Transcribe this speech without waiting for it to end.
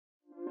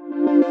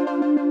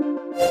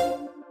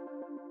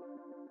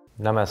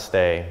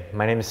Namaste.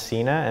 My name is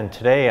Sina, and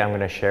today I'm going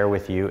to share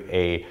with you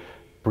a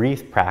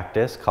brief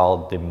practice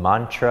called the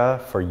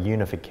mantra for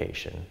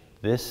unification.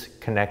 This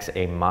connects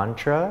a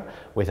mantra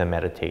with a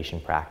meditation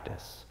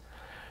practice.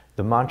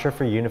 The mantra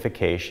for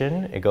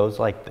unification, it goes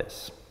like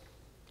this.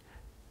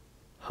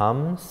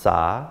 Hum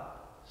sa,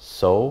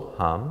 so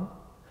hum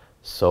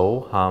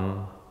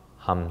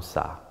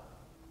sa.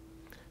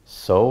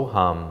 So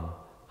hum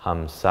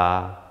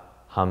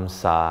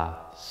sa,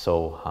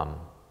 so hum.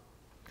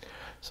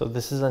 So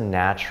this is a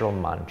natural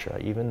mantra.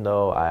 Even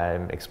though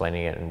I'm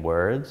explaining it in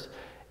words,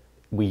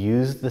 we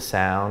use the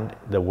sound,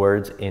 the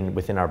words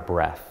within our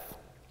breath.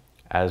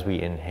 As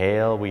we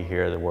inhale, we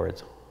hear the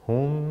words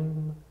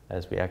hum.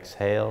 As we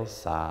exhale,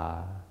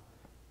 sa.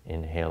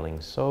 Inhaling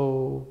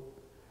so,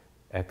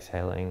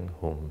 exhaling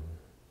hum.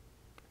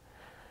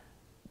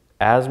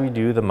 As we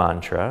do the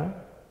mantra,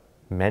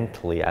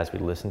 mentally, as we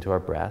listen to our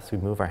breaths, we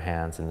move our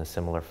hands in a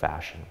similar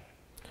fashion.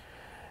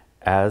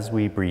 As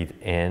we breathe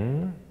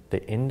in,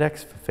 the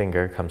index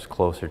finger comes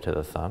closer to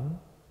the thumb.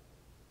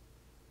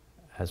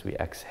 As we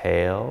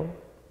exhale,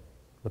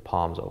 the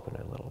palms open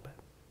a little bit.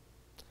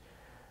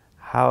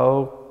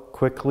 How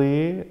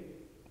quickly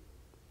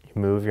you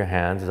move your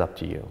hands is up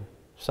to you.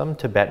 Some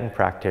Tibetan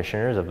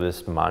practitioners of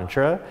this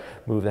mantra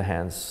move the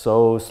hands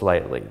so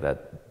slightly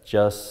that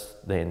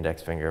just the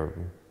index finger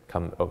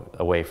comes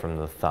away from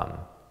the thumb.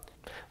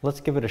 Let's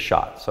give it a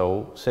shot.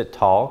 So sit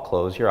tall,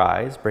 close your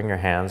eyes, bring your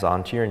hands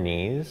onto your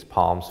knees,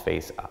 palms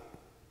face up.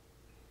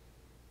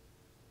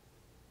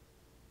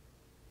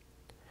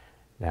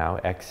 Now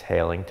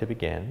exhaling to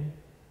begin.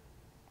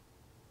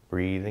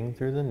 Breathing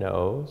through the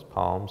nose,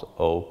 palms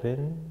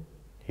open.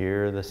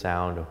 Hear the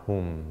sound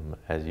hum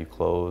as you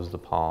close the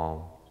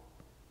palms.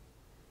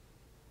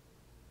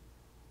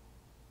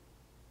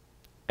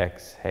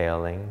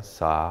 Exhaling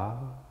sa.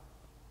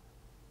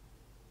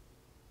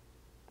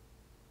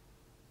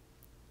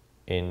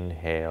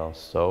 Inhale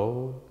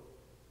so.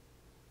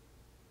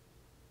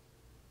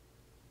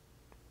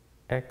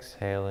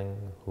 Exhaling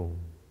hum.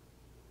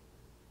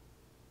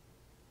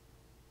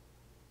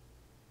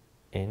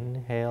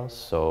 Inhale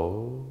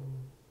so.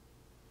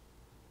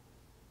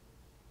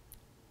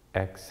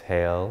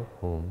 Exhale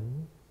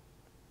hum.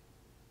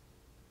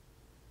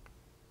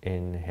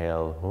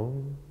 Inhale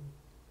hum.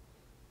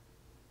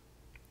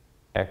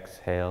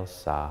 Exhale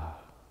sa.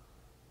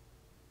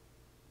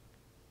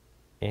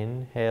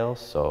 Inhale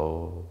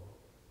so.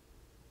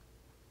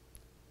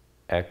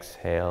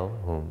 Exhale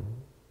hum.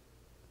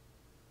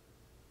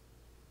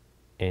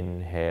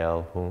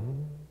 Inhale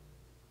hum.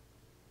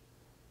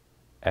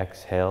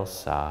 Exhale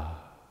sa.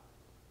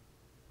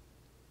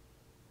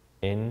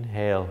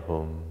 Inhale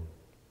hum.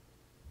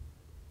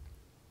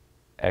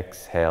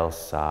 Exhale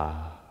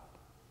sa.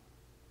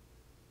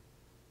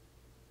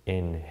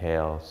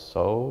 Inhale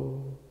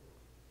so.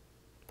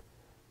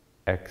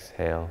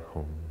 Exhale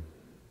hum.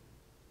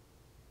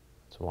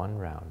 It's one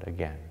round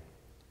again.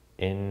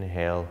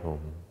 Inhale hum.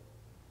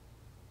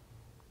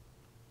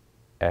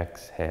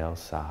 Exhale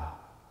sa.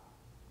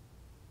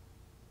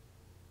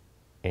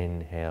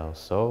 Inhale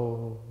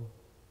so.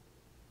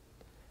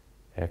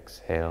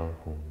 Exhale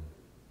hum.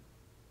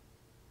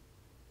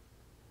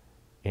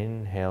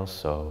 Inhale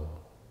so.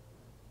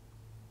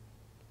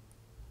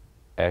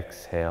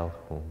 Exhale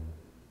hum.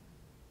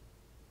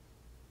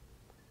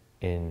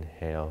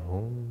 Inhale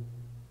hum.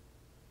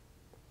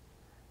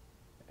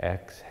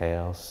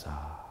 Exhale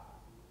sa.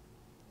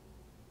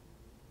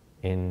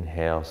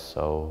 Inhale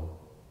so.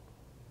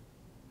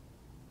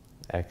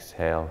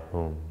 Exhale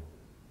hum.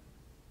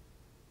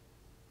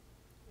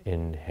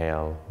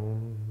 Inhale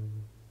hum.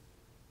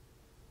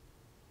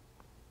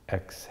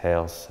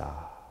 Exhale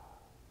sa.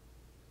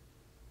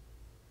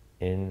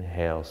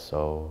 Inhale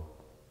so.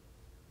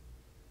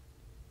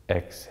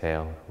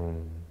 Exhale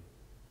hum.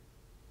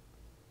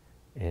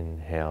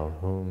 Inhale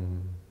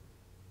hum.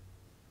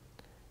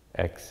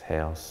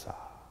 Exhale sa.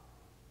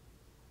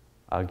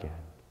 Again.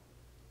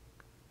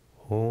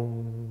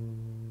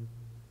 Hum.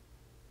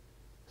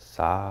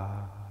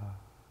 Sa.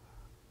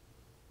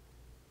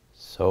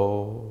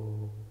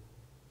 So.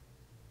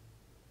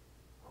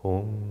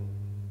 Hum.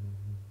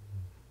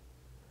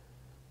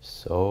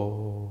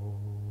 So.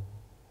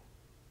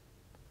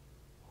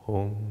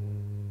 Hum.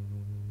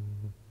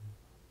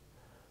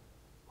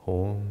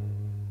 Hum.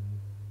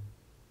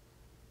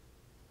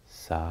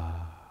 Sa.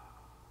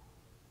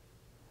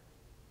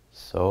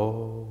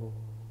 So.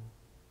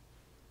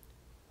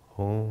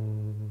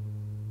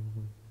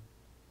 Hum.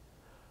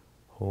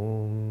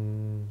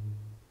 Hum.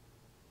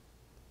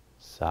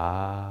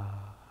 Sa.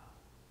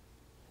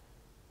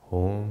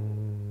 Hum.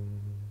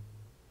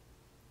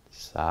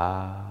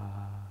 Sa.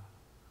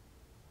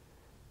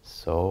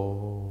 So.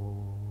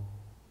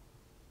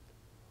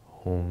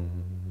 Hum.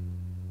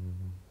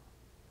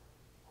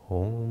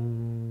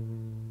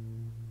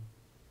 Hum.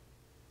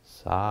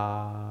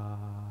 Sa.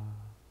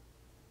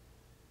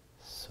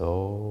 So.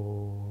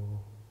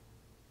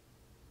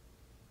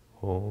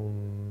 Hum.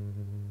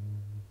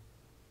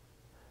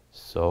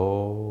 So.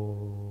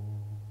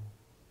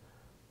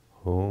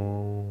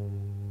 Hum.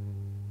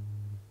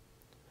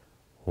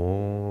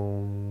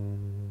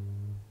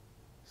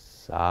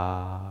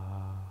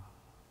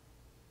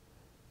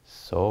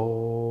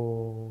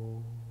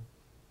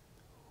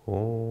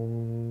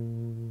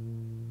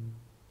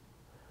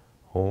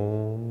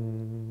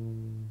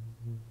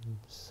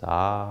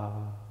 Sa,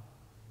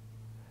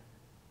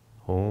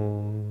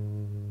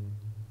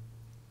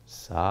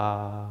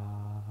 Sa,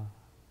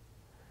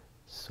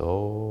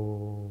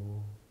 So,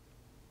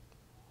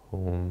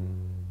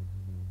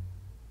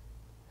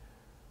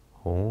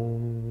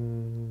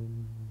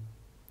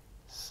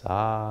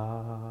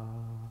 Sa,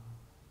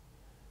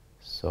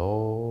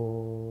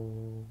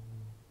 So,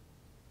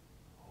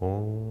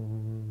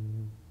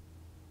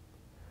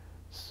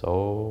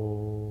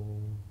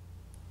 So,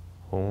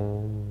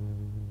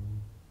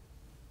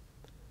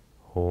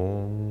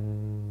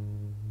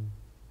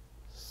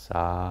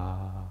 Sa,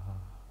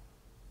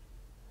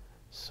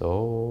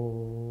 So,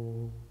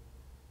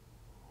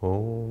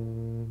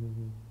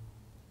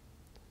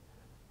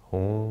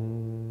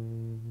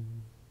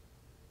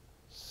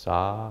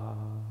 Sa,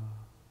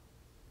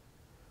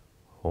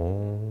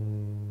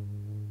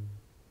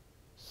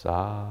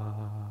 Sa,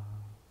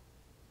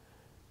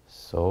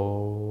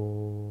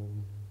 So,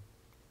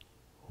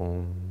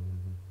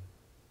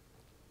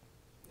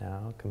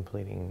 Now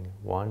completing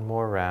one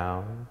more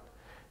round,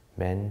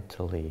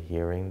 mentally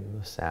hearing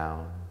the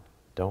sound.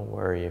 Don't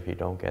worry if you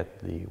don't get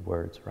the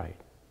words right.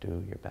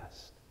 Do your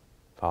best.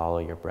 Follow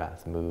your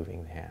breath,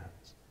 moving the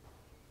hands.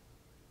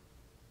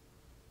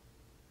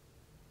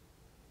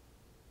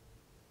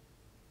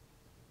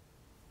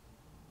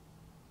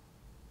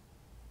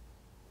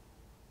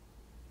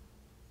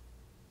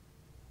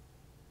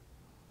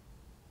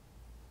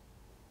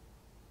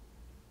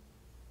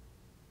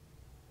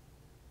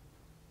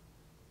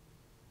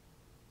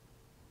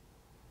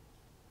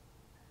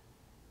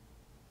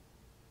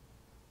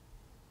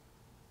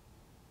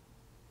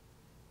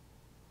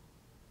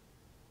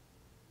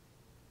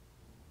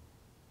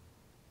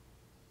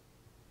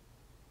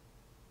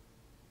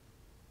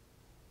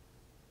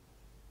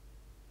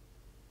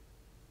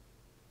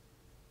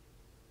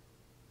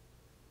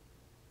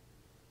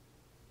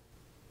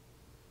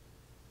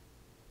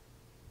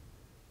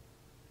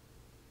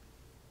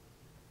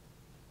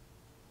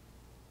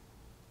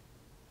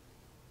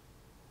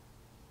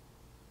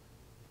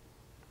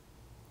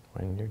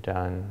 When you're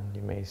done,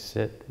 you may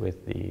sit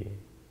with the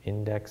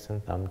index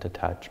and thumb to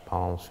touch,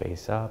 palms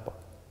face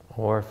up,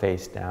 or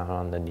face down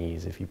on the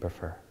knees if you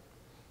prefer.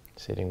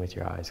 Sitting with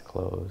your eyes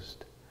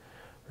closed.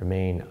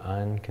 Remain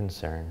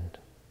unconcerned.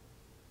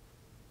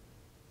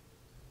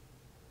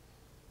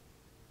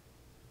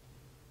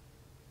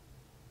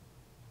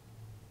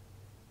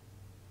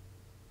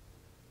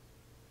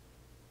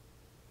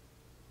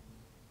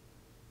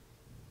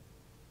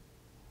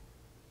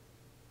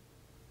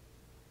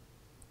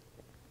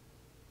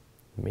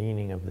 The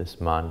meaning of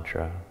this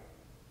mantra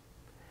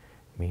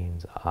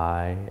means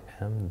I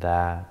am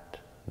that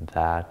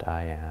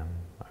I am,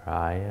 or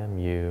I am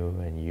you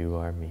and you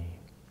are me.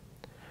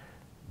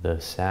 The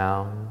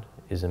sound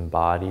is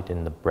embodied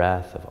in the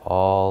breath of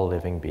all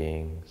living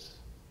beings,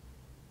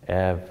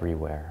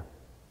 everywhere.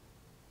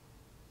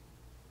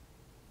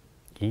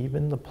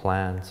 Even the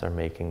plants are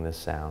making this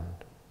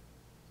sound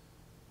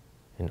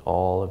in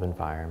all of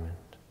environment.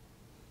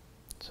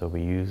 So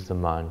we use the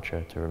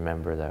mantra to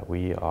remember that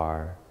we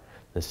are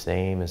the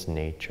same as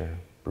nature,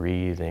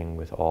 breathing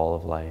with all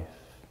of life,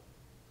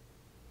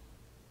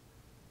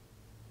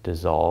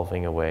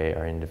 dissolving away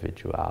our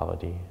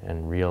individuality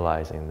and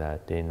realizing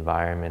that the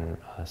environment and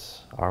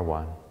us are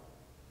one.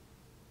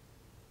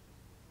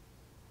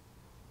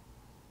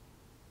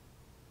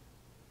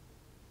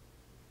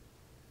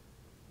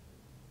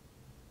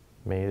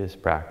 May this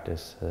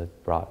practice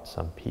have brought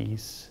some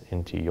peace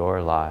into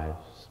your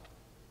lives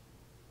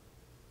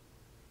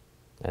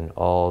and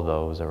all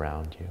those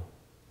around you.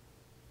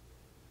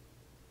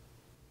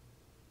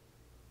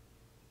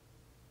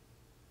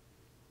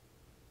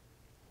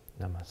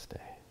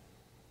 Namaste.